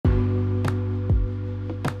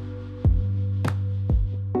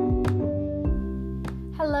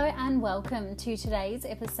and welcome to today's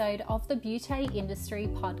episode of the Beauty Industry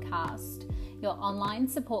Podcast, your online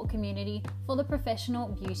support community for the professional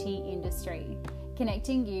beauty industry,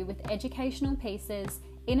 connecting you with educational pieces,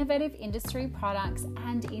 innovative industry products,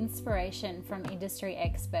 and inspiration from industry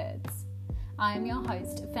experts. I am your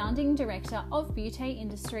host, founding director of Beauty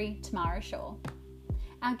Industry, Tamara Shaw.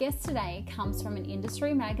 Our guest today comes from an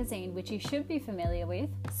industry magazine which you should be familiar with,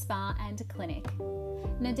 Spa and Clinic.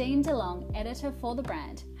 Nadine DeLong, editor for the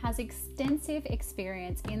brand, has extensive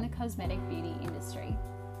experience in the cosmetic beauty industry.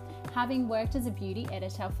 Having worked as a beauty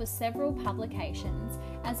editor for several publications,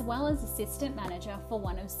 as well as assistant manager for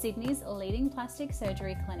one of Sydney's leading plastic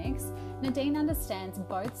surgery clinics, Nadine understands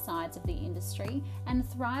both sides of the industry and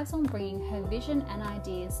thrives on bringing her vision and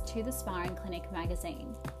ideas to the Spa and Clinic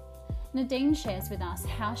magazine. Nadine shares with us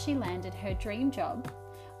how she landed her dream job,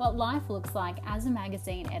 what life looks like as a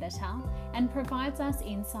magazine editor, and provides us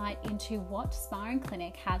insight into what Spa and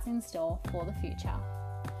Clinic has in store for the future.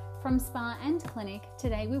 From Spa and Clinic,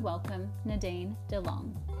 today we welcome Nadine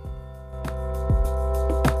DeLong.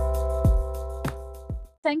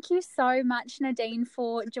 Thank you so much, Nadine,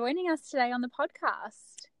 for joining us today on the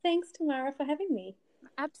podcast. Thanks, Tamara, for having me.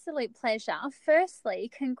 Absolute pleasure.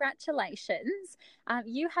 Firstly, congratulations.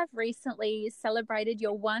 You have recently celebrated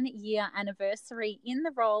your 1-year anniversary in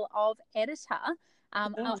the role of editor,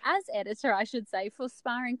 or as editor, I should say, for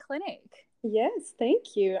Spa and Clinic. Yes,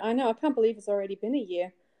 thank you. I know, I can't believe it's already been a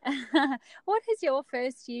year. What has your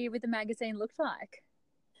first year with the magazine looked like?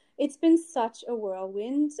 It's been such a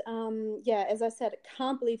whirlwind. As I said, I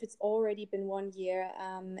can't believe it's already been 1 year.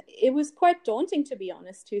 It was quite daunting, to be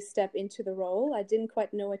honest, to step into the role. I didn't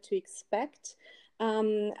quite know what to expect.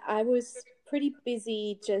 I was pretty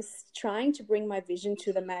busy just trying to bring my vision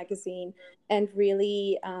to the magazine and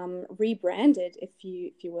really rebrand it, if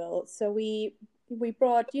you will. So we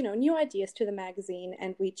brought, new ideas to the magazine,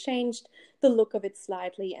 and we changed the look of it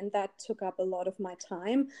slightly, and that took up a lot of my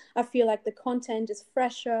time. I feel like the content is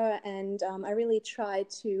fresher, and I really tried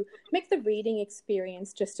to make the reading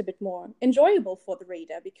experience just a bit more enjoyable for the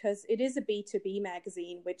reader, because it is a B2B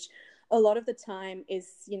magazine, which a lot of the time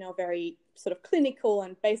is, very sort of clinical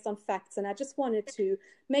and based on facts. And I just wanted to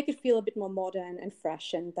make it feel a bit more modern and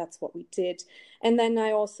fresh. And that's what we did. And then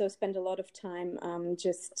I also spent a lot of time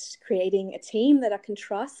just creating a team that I can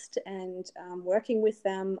trust and working with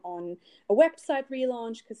them on a website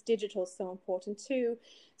relaunch, because digital is so important too.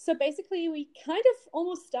 So basically we kind of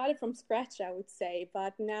almost started from scratch, I would say.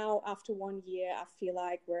 But now after 1 year, I feel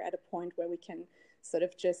like we're at a point where we can sort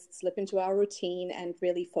of just slip into our routine and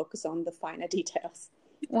really focus on the finer details.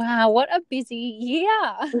 Wow, what a busy year.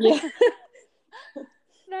 Yeah.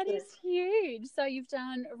 That is huge. So you've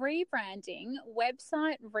done rebranding,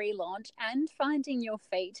 website relaunch, and finding your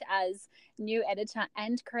feet as new editor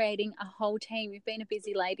and creating a whole team. You've been a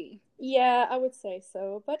busy lady. Yeah, I would say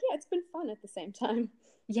so. But yeah, it's been fun at the same time.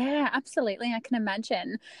 Yeah, absolutely. I can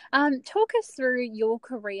imagine. Talk us through your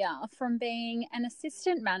career from being an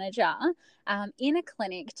assistant manager in a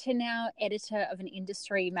clinic to now editor of an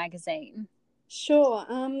industry magazine. Sure.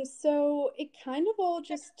 So it kind of all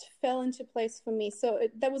just fell into place for me. So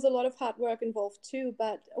there was a lot of hard work involved too.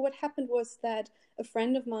 But what happened was that a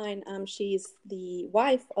friend of mine, she's the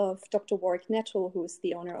wife of Dr. Warwick Nettle, who's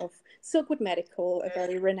the owner of Silkwood Medical, a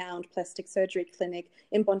very renowned plastic surgery clinic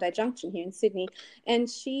in Bondi Junction here in Sydney. And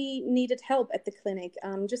she needed help at the clinic,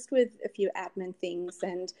 just with a few admin things.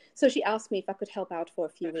 And so she asked me if I could help out for a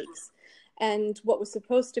few weeks. And what was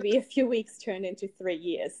supposed to be a few weeks turned into 3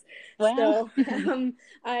 years. Wow. So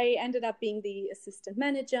I ended up being the assistant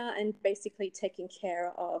manager and basically taking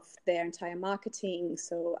care of their entire marketing.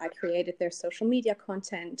 So I created their social media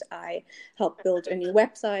content. I helped build a new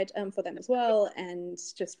website for them as well, and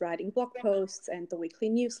just writing blog posts and the weekly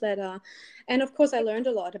newsletter. And of course, I learned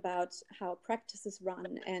a lot about how practices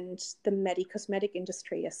run and the cosmetic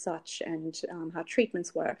industry as such, and how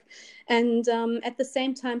treatments work. And at the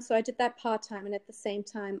same time, so I did that part-time, and at the same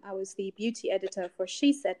time I was the beauty editor for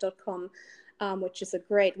shesaid.com, which is a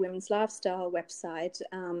great women's lifestyle website,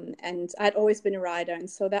 and I'd always been a writer, and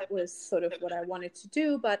so that was sort of what I wanted to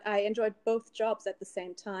do, but I enjoyed both jobs at the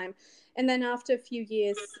same time. And then after a few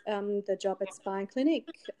years, the job at Spa and Clinic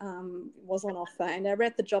was on offer, and I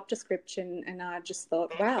read the job description and I just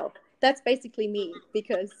thought, wow, that's basically me,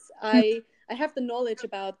 because I have the knowledge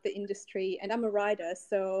about the industry and I'm a writer,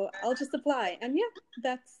 so I'll just apply. And yeah,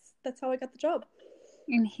 that's how I got the job.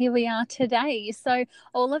 And here we are today. So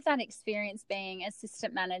all of that experience being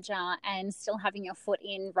assistant manager and still having your foot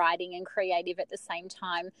in writing and creative at the same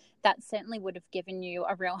time, that certainly would have given you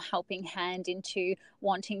a real helping hand into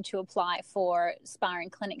wanting to apply for Sparring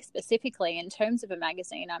Clinic specifically in terms of a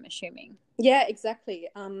magazine, I'm assuming. Yeah, exactly.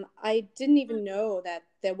 I didn't even know that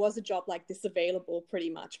there was a job like this available pretty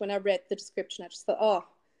much. When I read the description, I just thought, oh,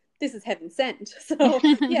 this is heaven sent. So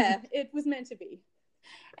yeah, it was meant to be.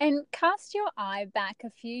 And cast your eye back a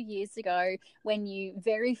few years ago when you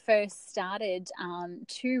very first started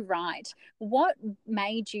to write. What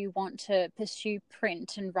made you want to pursue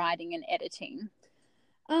print and writing and editing?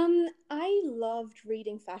 I loved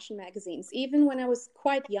reading fashion magazines, even when I was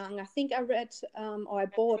quite young. I think I read or I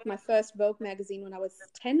bought my first Vogue magazine when I was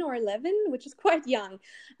 10 or 11, which is quite young.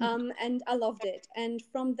 And I loved it. And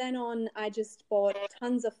from then on, I just bought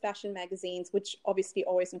tons of fashion magazines, which obviously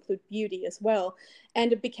always include beauty as well.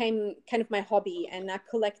 And it became kind of my hobby, and I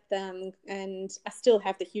collect them. And I still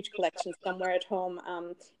have the huge collection somewhere at home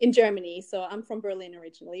in Germany. So I'm from Berlin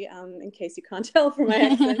originally, in case you can't tell from my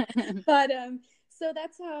accent. But so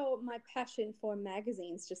that's how my passion for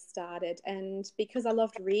magazines just started. And because I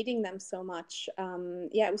loved reading them so much,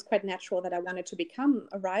 it was quite natural that I wanted to become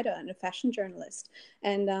a writer and a fashion journalist.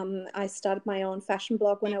 And I started my own fashion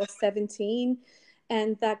blog when I was 17.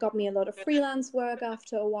 And that got me a lot of freelance work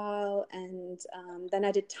after a while. And then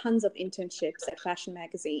I did tons of internships at fashion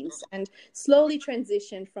magazines and slowly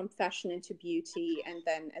transitioned from fashion into beauty. And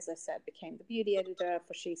then, as I said, became the beauty editor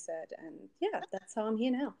for She Said. And yeah, that's how I'm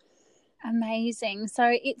here now. Amazing. So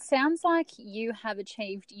it sounds like you have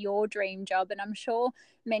achieved your dream job, and I'm sure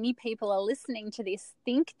many people are listening to this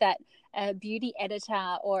think that a beauty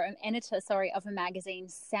editor or an editor, of a magazine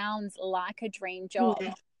sounds like a dream job.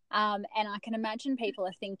 Yeah. And I can imagine people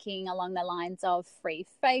are thinking along the lines of free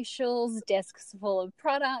facials, desks full of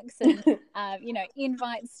products, and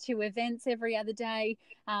invites to events every other day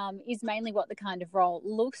is mainly what the kind of role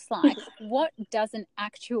looks like. What does an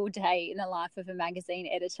actual day in the life of a magazine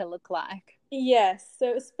editor look like? Yes,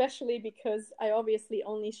 so especially because I obviously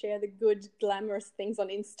only share the good, glamorous things on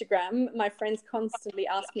Instagram, my friends constantly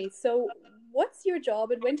ask me, so what's your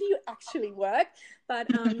job and when do you actually work? But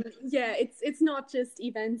it's not just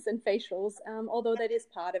events and facials, although that is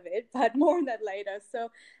part of it, but more on that later.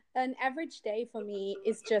 So an average day for me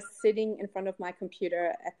is just sitting in front of my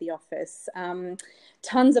computer at the office.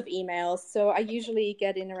 Tons of emails. So I usually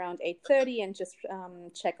get in around 8:30 and just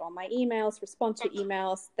check all my emails, respond to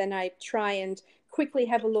emails. Then I try and quickly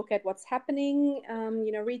have a look at what's happening,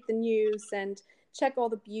 read the news and check all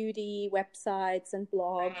the beauty websites and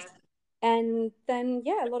blogs. And then,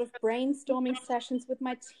 a lot of brainstorming sessions with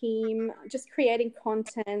my team, just creating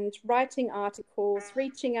content, writing articles,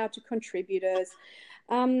 reaching out to contributors.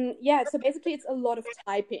 So basically it's a lot of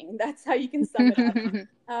typing. That's how you can sum it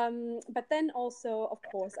up. But then also, of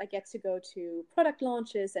course, I get to go to product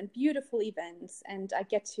launches and beautiful events, and I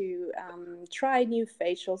get to try new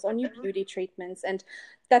facials or new beauty treatments. And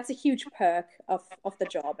that's a huge perk of the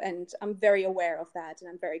job. And I'm very aware of that, and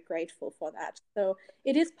I'm very grateful for that. So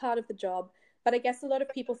it is part of the job. But I guess a lot of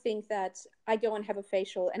people think that I go and have a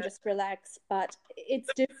facial and just relax, but it's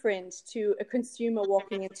different to a consumer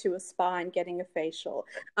walking into a spa and getting a facial.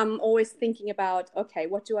 I'm always thinking about, okay,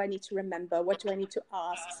 what do I need to remember? What do I need to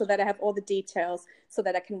ask so that I have all the details so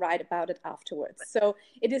that I can write about it afterwards? So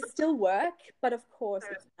it is still work, but of course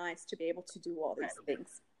it's nice to be able to do all these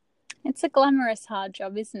things. It's a glamorous, hard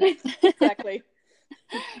job, isn't it? Exactly.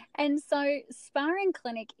 And so Sparring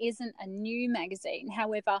Clinic isn't a new magazine.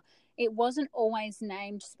 However, it wasn't always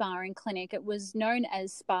named Sparring Clinic. It was known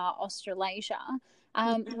as Spar Australasia.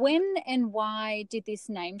 When and why did this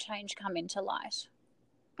name change come into light?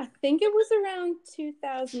 I think it was around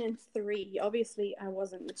 2003. Obviously, I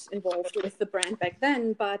wasn't involved with the brand back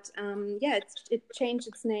then, but it changed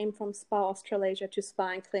its name from Spar Australasia to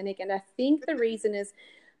Sparring Clinic. And I think the reason is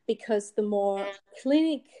because the more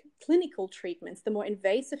clinical treatments, the more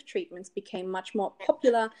invasive treatments became much more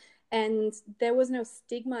popular, and there was no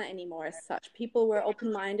stigma anymore as such. People were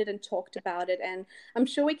open-minded and talked about it. And I'm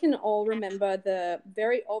sure we can all remember the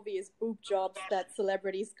very obvious boob jobs that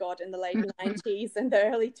celebrities got in the late 90s and the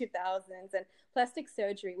early 2000s. And plastic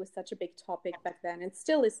surgery was such a big topic back then, and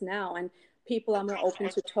still is now. And people are more open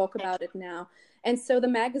to talk about it now. And so the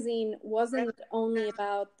magazine wasn't only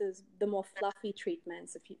about the more fluffy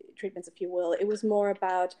treatments, if you will. It was more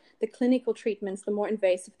about the clinical treatments, the more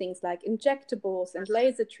invasive things like injectables and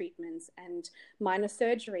laser treatments and minor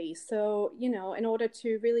surgery. So, in order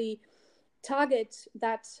to really target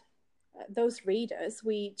those readers,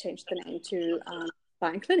 we changed the name to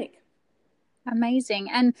Sparring Clinic. Amazing.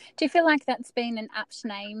 And do you feel like that's been an apt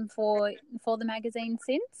name for the magazine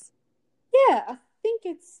since? Yeah, I think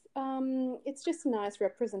it's just a nice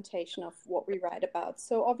representation of what we write about.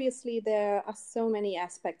 So obviously there are so many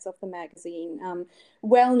aspects of the magazine.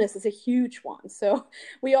 Wellness is a huge one. So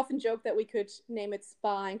we often joke that we could name it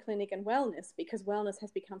Spa and Clinic and Wellness because wellness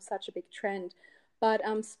has become such a big trend. But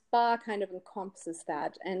spa kind of encompasses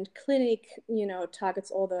that, and clinic,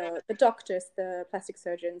 targets all the doctors, the plastic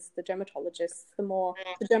surgeons, the dermatologists, the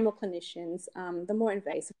dermal clinicians, the more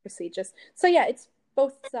invasive procedures. So yeah, it's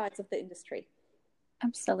both sides of the industry.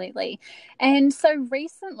 Absolutely. And so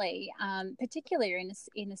recently, particularly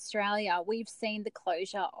in Australia, we've seen the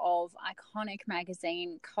closure of iconic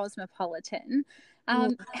magazine Cosmopolitan. Yeah.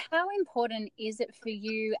 How important is it for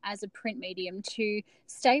you as a print medium to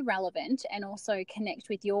stay relevant and also connect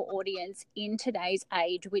with your audience in today's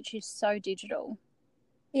age, which is so digital?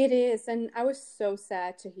 It is, and I was so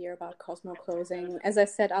sad to hear about Cosmo closing. As I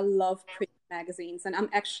said, I love print magazines, and I'm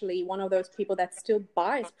actually one of those people that still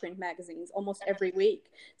buys print magazines almost every week.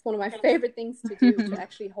 It's one of my favorite things to do, to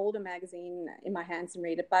actually hold a magazine in my hands and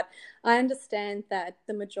read it. But I understand that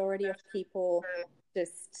the majority of people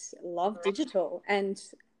just love digital, and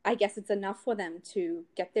I guess it's enough for them to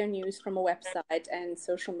get their news from a website and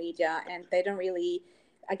social media, and they don't really,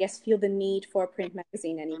 I guess, feel the need for a print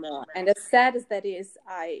magazine anymore. And as sad as that is,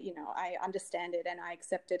 I understand it and I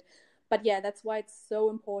accept it. But yeah, that's why it's so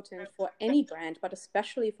important for any brand, but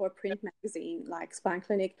especially for a print magazine like Spine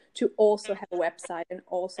Clinic, to also have a website and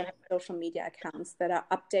also have social media accounts that are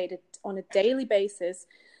updated on a daily basis.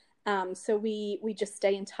 So we just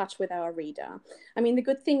stay in touch with our reader. I mean, the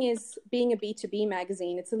good thing is, being a B2B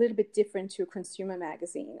magazine, it's a little bit different to a consumer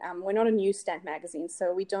magazine. We're not a newsstand magazine,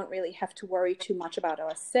 so we don't really have to worry too much about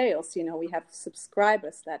our sales. We have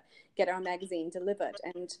subscribers that get our magazine delivered,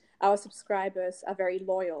 and our subscribers are very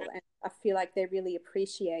loyal, and I feel like they really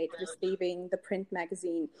appreciate receiving the print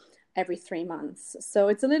magazine every 3 months. So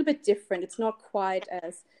it's a little bit different. It's not quite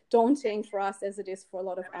as daunting for us as it is for a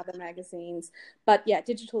lot of other magazines. But yeah,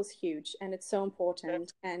 digital is huge and it's so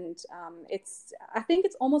important. And I think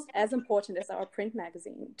it's almost as important as our print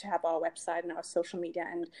magazine to have our website and our social media.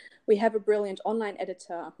 And we have a brilliant online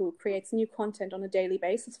editor who creates new content on a daily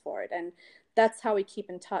basis for it. And that's how we keep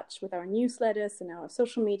in touch with our newsletters and our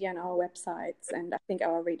social media and our websites. And I think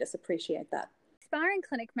our readers appreciate that. Spa and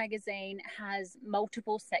Clinic magazine has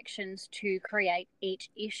multiple sections to create each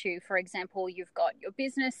issue. For example, you've got your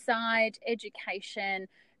business side, education,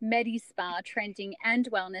 Medi-Spa, trending,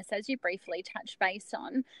 and wellness, as you briefly touched base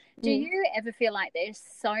on. Do you ever feel like there's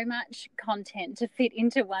so much content to fit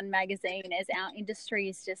into one magazine as our industry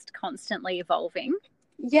is just constantly evolving?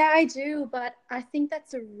 Yeah, I do, but I think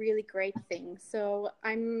that's a really great thing. So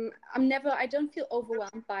I don't feel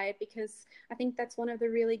overwhelmed by it, because I think that's one of the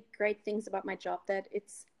really great things about my job, that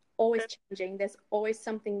it's always changing. There's always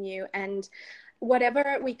something new, and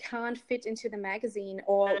whatever we can't fit into the magazine,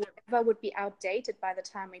 or whatever would be outdated by the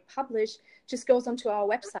time we publish, just goes onto our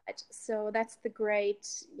website. So that's the great,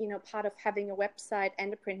 part of having a website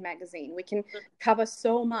and a print magazine. We can cover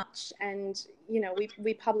so much, and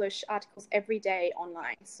we publish articles every day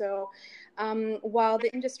online. So while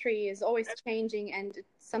the industry is always changing and it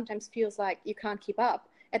sometimes feels like you can't keep up,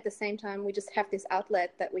 at the same time we just have this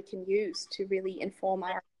outlet that we can use to really inform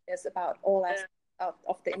our readers about all aspects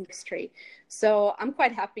of the industry. So I'm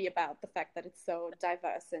quite happy about the fact that it's so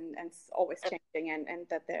diverse and it's always changing, and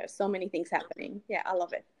that there are so many things happening. Yeah, I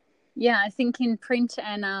love it. Yeah, I think in print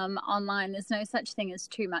and online, there's no such thing as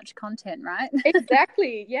too much content, right?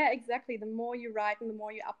 Exactly. Yeah, exactly. The more you write and the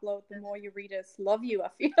more you upload, the more your readers love you, I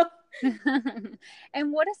feel.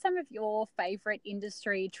 And what are some of your favorite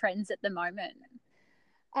industry trends at the moment?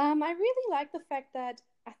 I really like the fact that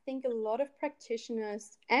I think a lot of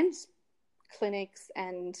practitioners and clinics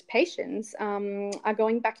and patients are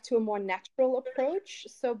going back to a more natural approach.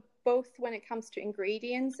 So both when it comes to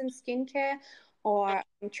ingredients in skincare or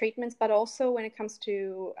treatments, but also when it comes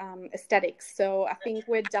to aesthetics. So I think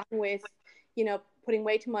we're done with, putting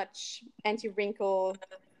way too much anti-wrinkle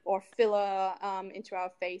or filler into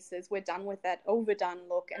our faces. We're done with that overdone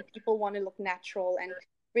look, and people want to look natural and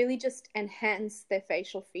really just enhance their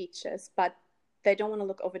facial features, but they don't want to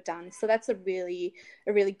look overdone. So that's a really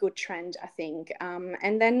good trend, I think.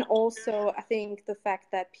 And then also, I think the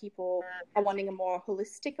fact that people are wanting a more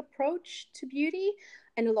holistic approach to beauty,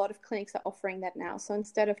 and a lot of clinics are offering that now. So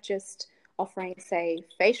instead of just offering, say,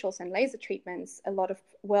 facials and laser treatments, a lot of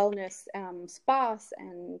wellness spas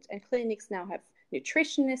and clinics now have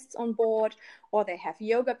nutritionists on board, or they have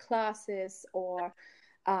yoga classes, or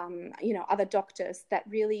other doctors that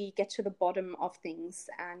really get to the bottom of things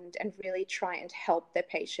and really try and help their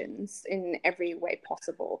patients in every way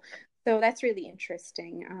possible. So that's really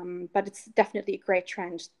interesting. But it's definitely a great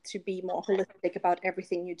trend to be more holistic about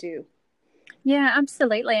everything you do. Yeah,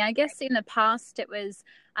 absolutely. I guess in the past it was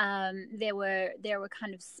there were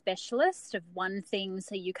kind of specialists of one thing,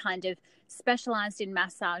 so you kind of specialized in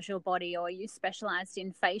massage your body, or you specialized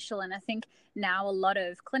in facial. And I think now a lot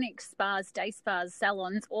of clinics, spas, day spas,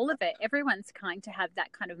 salons, all of it, everyone's trying to have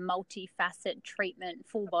that kind of multifaceted treatment,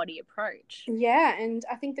 full body approach. Yeah, and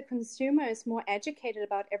I think the consumer is more educated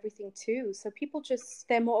about everything too. So people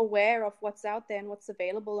they're more aware of what's out there and what's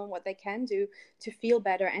available and what they can do to feel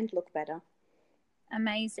better and look better.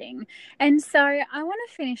 Amazing. And so I want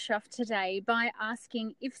to finish off today by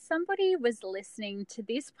asking, if somebody was listening to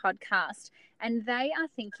this podcast and they are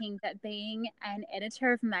thinking that being an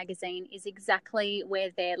editor of a magazine is exactly where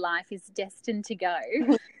their life is destined to go,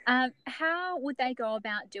 how would they go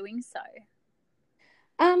about doing so?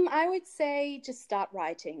 I would say just start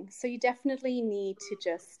writing. So you definitely need to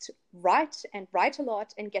just write a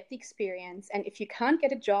lot and get the experience. And if you can't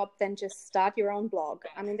get a job, then just start your own blog.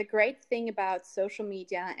 I mean, the great thing about social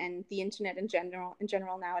media and the internet in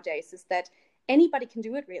general nowadays is that anybody can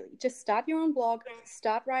do it, really. Just start your own blog,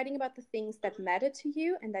 start writing about the things that matter to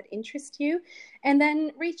you and that interest you, and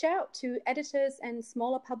then reach out to editors and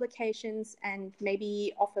smaller publications and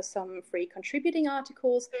maybe offer some free contributing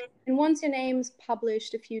articles. And once your name's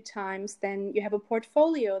published a few times, then you have a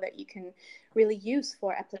portfolio that you can really use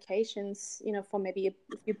for applications, for maybe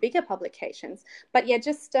a few bigger publications. But yeah,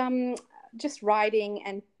 just writing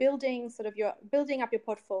and building up your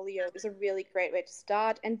portfolio is a really great way to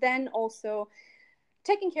start. And then also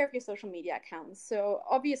taking care of your social media accounts. So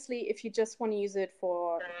obviously, if you just want to use it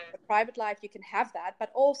for a private life, you can have that,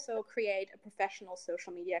 but also create a professional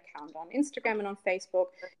social media account on Instagram and on Facebook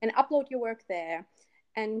and upload your work there.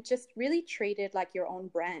 And just really treat it like your own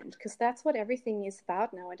brand, because that's what everything is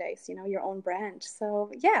about nowadays, your own brand.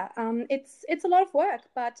 So yeah, it's a lot of work,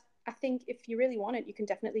 but I think if you really want it, you can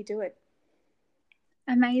definitely do it.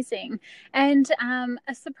 Amazing. And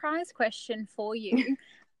a surprise question for you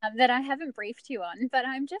that I haven't briefed you on, but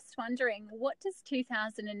I'm just wondering, what does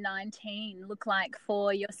 2019 look like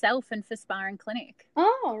for yourself and for Sparring Clinic?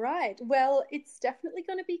 Oh, right. Well, it's definitely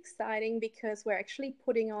going to be exciting because we're actually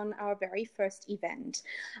putting on our very first event.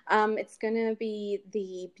 It's going to be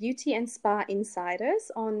the Beauty and Spa Insiders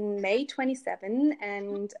on May 27,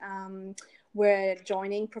 and we're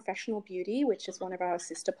joining Professional Beauty, which is one of our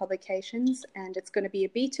sister publications, and it's going to be a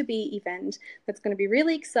B2B event that's going to be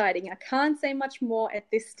really exciting. I can't say much more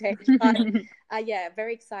at this stage, but yeah,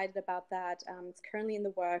 very excited about that. It's currently in the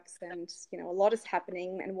works, and a lot is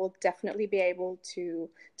happening, and we'll definitely be able to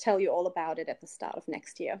tell you all about it at the start of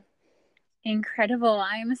next year. Incredible.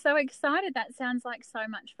 I'm so excited. That sounds like so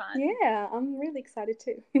much fun. Yeah, I'm really excited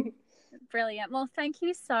too. Brilliant. Well, thank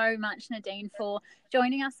you so much, Nadine, for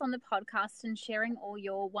joining us on the podcast and sharing all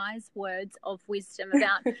your wise words of wisdom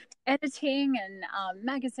about editing and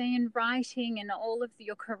magazine writing and all of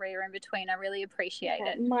your career in between. I really appreciate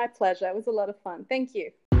it. My pleasure. It was a lot of fun. Thank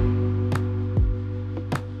you.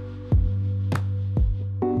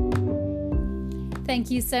 Thank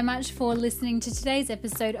you so much for listening to today's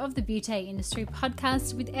episode of the Beauty Industry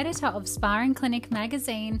Podcast with editor of Sparring Clinic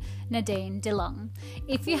magazine, Nadine DeLong.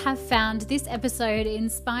 If you have found this episode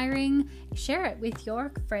inspiring, share it with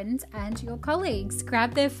your friends and your colleagues.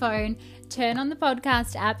 Grab their phone, turn on the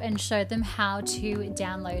podcast app, and show them how to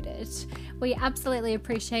download it. We absolutely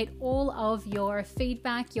appreciate all of your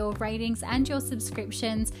feedback, your ratings, and your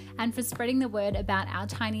subscriptions, and for spreading the word about our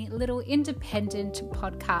tiny little independent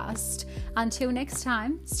podcast. Until next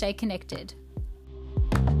time, stay connected.